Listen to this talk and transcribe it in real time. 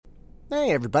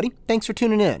Hey everybody, thanks for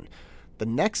tuning in. The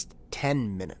next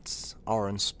 10 minutes are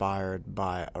inspired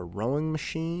by a rowing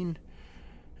machine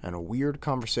and a weird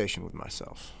conversation with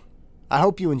myself. I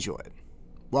hope you enjoy it.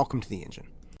 Welcome to the engine.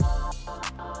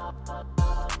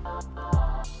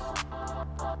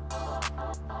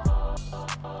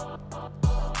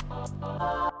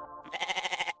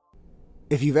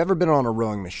 If you've ever been on a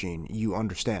rowing machine, you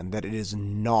understand that it is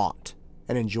not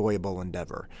an enjoyable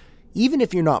endeavor. Even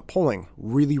if you're not pulling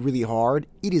really hard,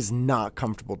 it is not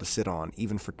comfortable to sit on,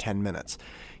 even for 10 minutes.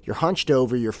 You're hunched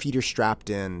over, your feet are strapped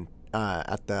in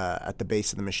at the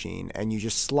base of the machine, and you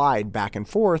just slide back and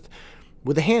forth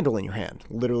with a handle in your hand,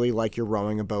 literally like you're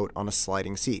rowing a boat on a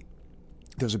sliding seat.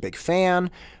 There's a big fan,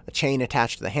 a chain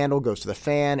attached to the handle goes to the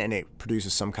fan, and it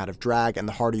produces some kind of drag, and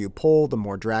the harder you pull, the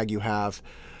more drag you have.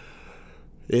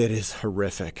 It is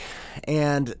horrific.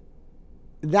 And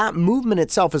that movement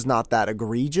itself is not that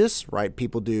egregious, right?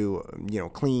 People do,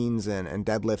 cleans and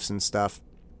deadlifts and stuff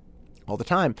all the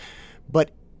time.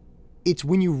 But it's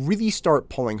when you really start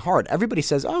pulling hard. Everybody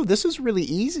says, oh, this is really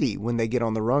easy when they get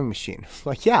on the rowing machine.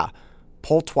 Like, yeah,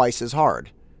 pull twice as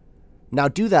hard. Now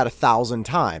do that 1,000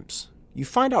 times. You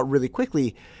find out really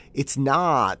quickly it's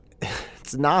not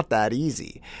that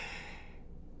easy.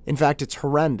 In fact, it's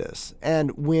horrendous.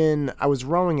 And when I was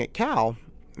rowing at Cal,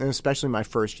 and especially my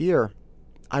first year,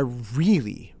 I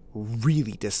really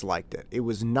disliked it. It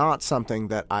was not something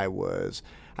that I was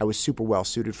super well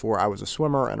suited for. I was a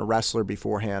swimmer and a wrestler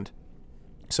beforehand.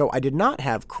 So I did not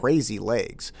have crazy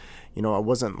legs. I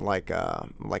wasn't like a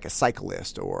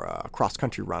cyclist or a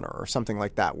cross-country runner or something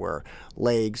like that where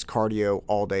legs, cardio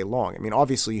all day long. I mean,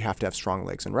 obviously you have to have strong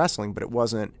legs in wrestling, but it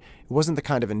wasn't the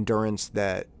kind of endurance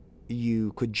that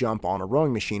you could jump on a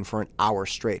rowing machine for an hour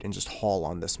straight and just haul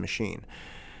on this machine.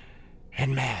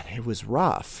 And man, it was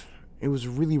rough. It was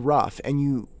really rough.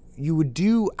 And you would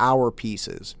do hour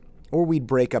pieces, or we'd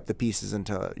break up the pieces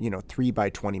into, 3 by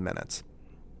 20 minutes.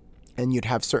 And you'd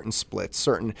have certain splits,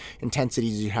 certain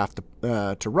intensities you have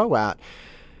to row at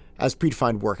as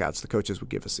predefined workouts. The coaches would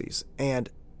give us these. And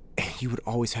you would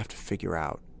always have to figure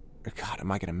out, God, am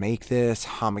I going to make this?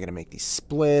 How am I going to make these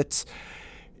splits?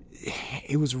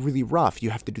 It was really rough.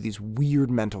 You have to do these weird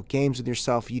mental games with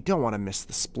yourself. You don't want to miss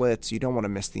the splits. You don't want to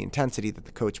miss the intensity that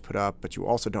the coach put up, but you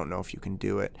also don't know if you can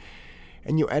do it.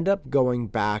 And you end up going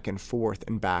back and forth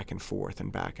and back and forth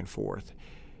and back and forth.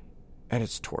 And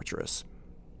it's torturous.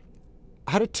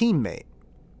 I had a teammate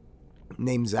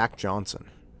named Zach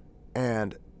Johnson.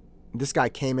 And this guy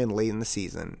came in late in the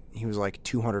season. He was like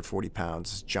 240 pounds,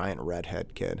 this giant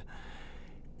redhead kid.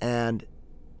 And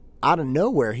out of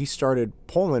nowhere, he started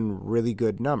pulling really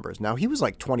good numbers. Now, he was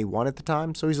like 21 at the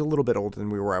time, so he's a little bit older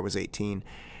than we were. I was 18,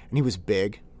 and he was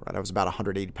big, right? I was about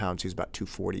 180 pounds. He was about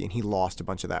 240, and he lost a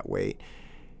bunch of that weight.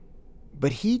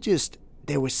 But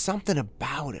there was something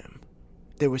about him.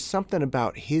 There was something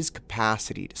about his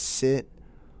capacity to sit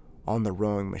on the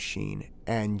rowing machine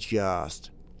and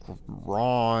just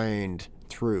grind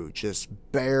through, just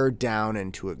bear down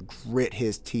into it, grit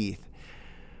his teeth,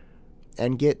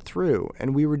 and get through.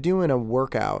 And we were doing a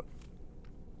workout.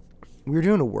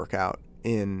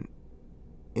 In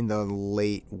the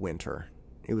late winter.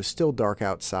 It was still dark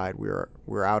outside. We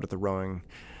were out at the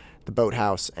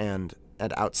boathouse and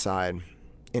outside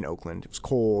in Oakland. It was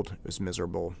cold. It was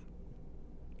miserable.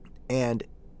 And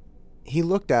he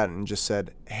looked at it and just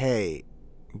said, "Hey,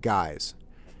 guys,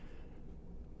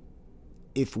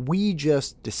 if we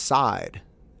just decide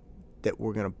that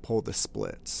we're going to pull the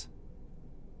splits,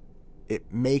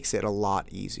 it makes it a lot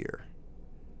easier."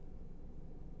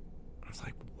 I was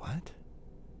like, what?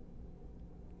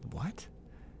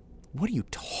 What are you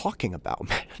talking about,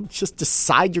 man? Just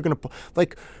decide you're going to pull.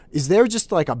 Like, is there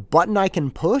just like a button I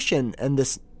can push and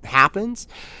this happens?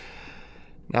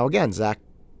 Now, again, Zach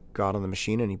got on the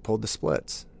machine and he pulled the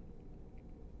splits.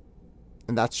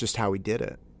 And that's just how he did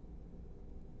it.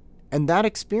 And that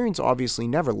experience obviously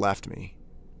never left me.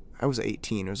 I was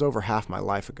 18. It was over half my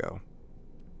life ago.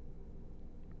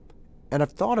 And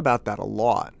I've thought about that a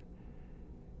lot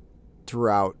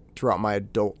throughout my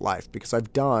adult life because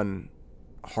I've done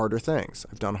harder things.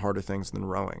 I've done harder things than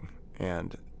rowing.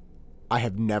 And I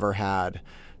have never had,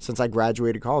 since I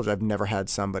graduated college, I've never had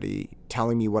somebody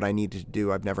telling me what I needed to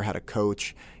do. I've never had a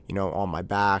coach, on my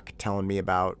back telling me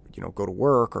about, go to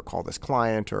work or call this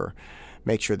client or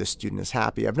make sure this student is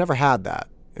happy. I've never had that.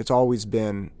 It's always just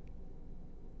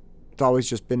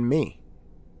been me.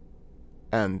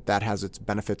 And that has its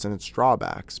benefits and its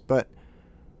drawbacks. But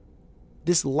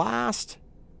this last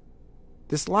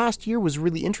year was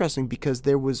really interesting because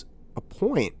there was a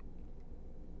point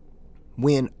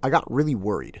when I got really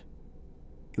worried.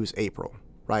 It was April,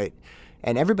 right?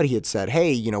 And everybody had said,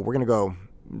 hey, we're going to go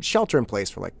shelter in place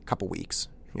for like a couple weeks.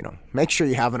 Make sure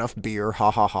you have enough beer, ha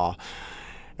ha ha,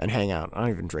 and hang out. I don't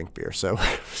even drink beer, so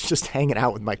I was just hanging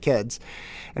out with my kids.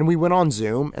 And we went on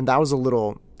Zoom, and that was a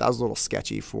little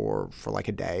sketchy for like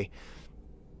a day.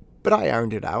 But I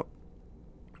ironed it out.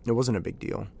 It wasn't a big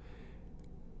deal.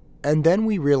 And then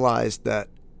we realized that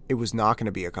it was not going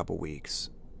to be a couple weeks.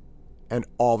 And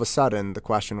all of a sudden, the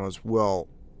question was, well,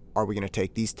 are we going to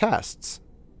take these tests?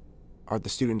 Are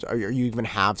you even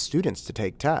have students to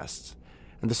take tests?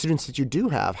 And the students that you do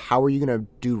have, how are you going to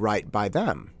do right by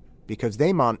them? Because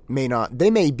they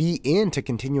may be into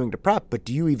continuing to prep, but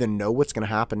do you even know what's going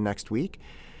to happen next week?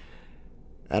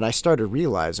 And I started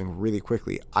realizing really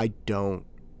quickly, I don't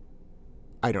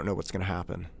know what's going to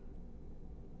happen.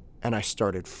 And I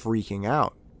started freaking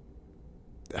out.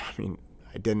 I mean,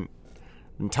 I didn't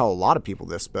tell a lot of people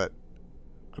this, but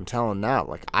I'm telling now,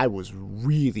 like, I was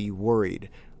really worried.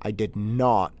 I did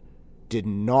not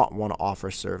want to offer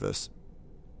service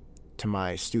to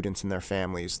my students and their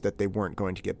families that they weren't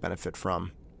going to get benefit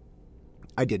from.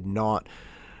 I did not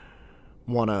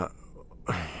want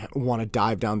to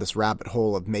dive down this rabbit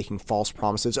hole of making false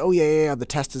promises. Oh yeah, the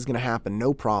test is going to happen,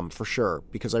 no problem, for sure,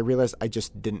 because I realized I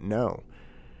just didn't know.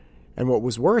 And what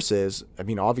was worse is, I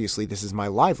mean, obviously this is my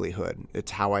livelihood. It's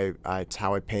how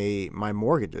I pay my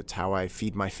mortgage. It's how I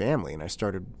feed my family. And I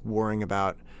started worrying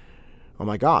about, oh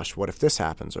my gosh, what if this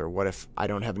happens? Or what if I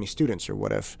don't have any students? Or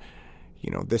what if,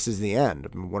 this is the end?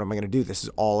 I mean, what am I going to do? This is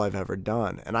all I've ever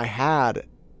done. And I had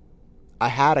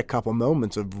a couple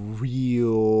moments of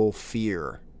real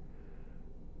fear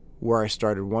where I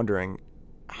started wondering,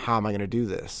 how am I going to do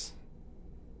this?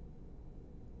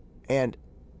 And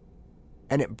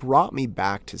it brought me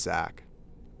back to Zach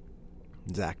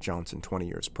Johnson 20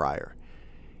 years prior.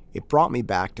 It brought me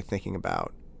back to thinking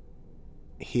about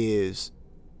his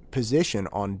position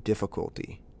on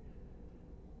difficulty,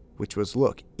 which was,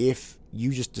 look, if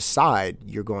you just decide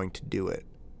you're going to do it,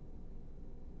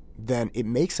 then it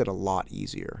makes it a lot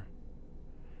easier.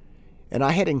 And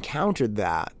I had encountered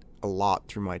that a lot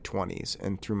through my 20s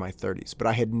and through my 30s, but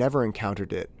I had never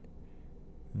encountered it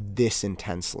this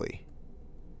intensely.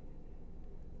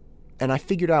 And I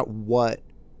figured out what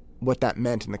that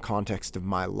meant in the context of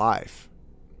my life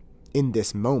in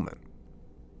this moment,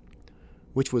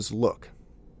 which was, look,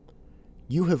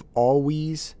 you have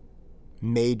always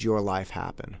made your life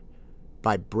happen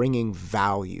by bringing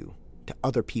value to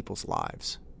other people's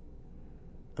lives.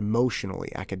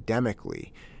 Emotionally,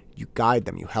 academically, you guide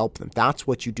them, you help them. That's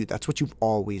what you do. That's what you've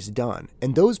always done.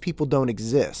 And those people don't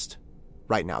exist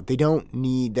right now.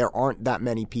 There aren't that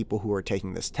many people who are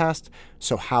taking this test,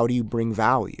 so how do you bring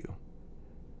value?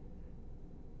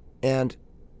 And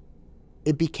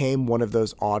it became one of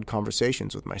those odd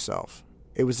conversations with myself.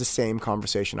 It was the same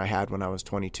conversation I had when I was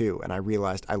 22, and I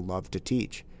realized I loved to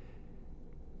teach.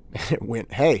 And it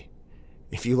went, hey,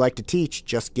 if you like to teach,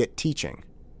 just get teaching.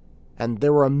 And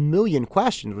there were a million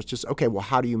questions, which is, okay, well,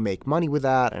 how do you make money with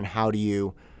that? And how do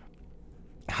you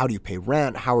pay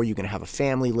rent? How are you going to have a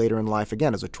family later in life?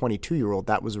 Again, as a 22-year-old,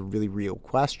 that was a really real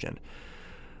question.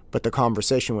 But the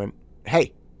conversation went,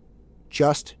 hey,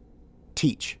 just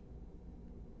teach.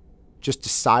 Just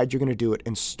decide you're going to do it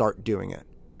and start doing it.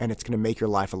 And it's going to make your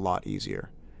life a lot easier.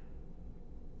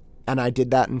 And I did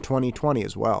that in 2020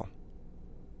 as well.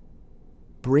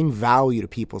 Bring value to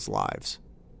people's lives.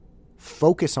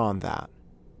 Focus on that.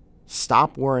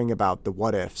 Stop worrying about the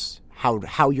what ifs,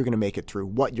 how you're going to make it through,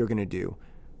 what you're going to do.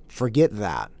 Forget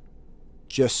that.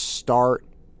 Just start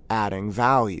adding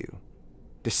value.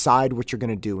 Decide what you're going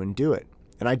to do and do it.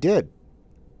 And I did.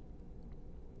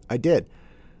 I did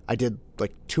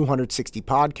like 260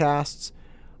 podcasts.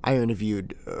 I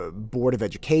interviewed Board of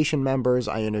Education members.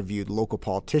 I interviewed local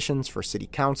politicians for city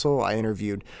council. I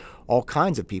interviewed all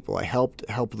kinds of people. I helped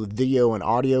with video and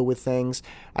audio with things.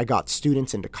 I got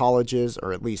students into colleges,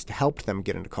 or at least helped them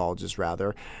get into colleges,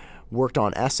 rather. Worked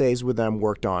on essays with them,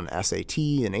 worked on SAT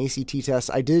and ACT tests.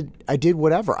 I did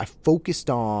whatever. I focused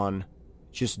on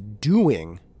just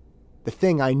doing the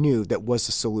thing I knew that was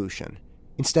the solution,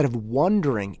 instead of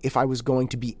wondering if I was going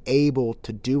to be able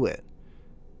to do it.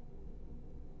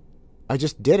 I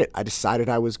just did it. I decided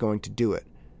I was going to do it.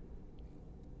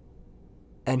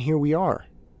 And here we are.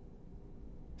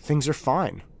 Things are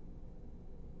fine.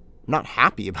 I'm not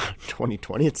happy about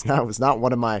 2020. It was not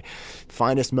one of my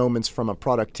finest moments from a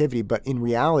productivity, but in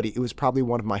reality, it was probably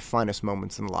one of my finest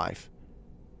moments in life.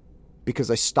 Because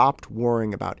I stopped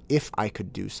worrying about if I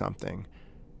could do something.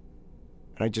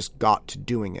 And I just got to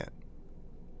doing it.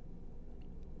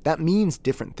 That means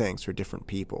different things for different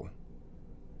people.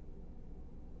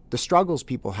 The struggles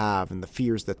people have and the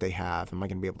fears that they have, am I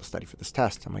going to be able to study for this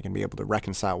test? Am I going to be able to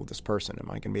reconcile with this person? Am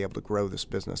I going to be able to grow this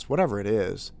business? Whatever it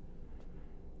is,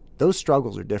 those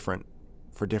struggles are different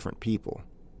for different people.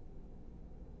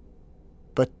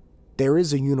 But there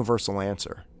is a universal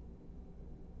answer,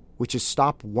 which is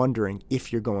stop wondering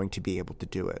if you're going to be able to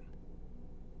do it,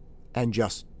 and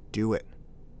just do it.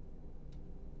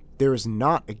 There is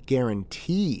not a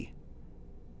guarantee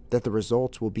that the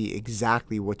results will be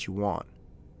exactly what you want.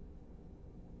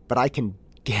 But I can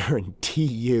guarantee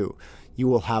you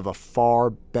will have a far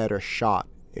better shot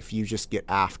if you just get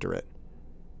after it.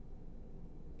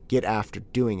 Get after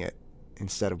doing it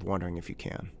instead of wondering if you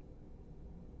can.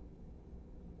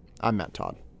 I'm Matt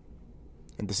Todd,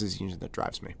 and this is the engine that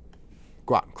drives me.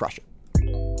 Go out and crush it.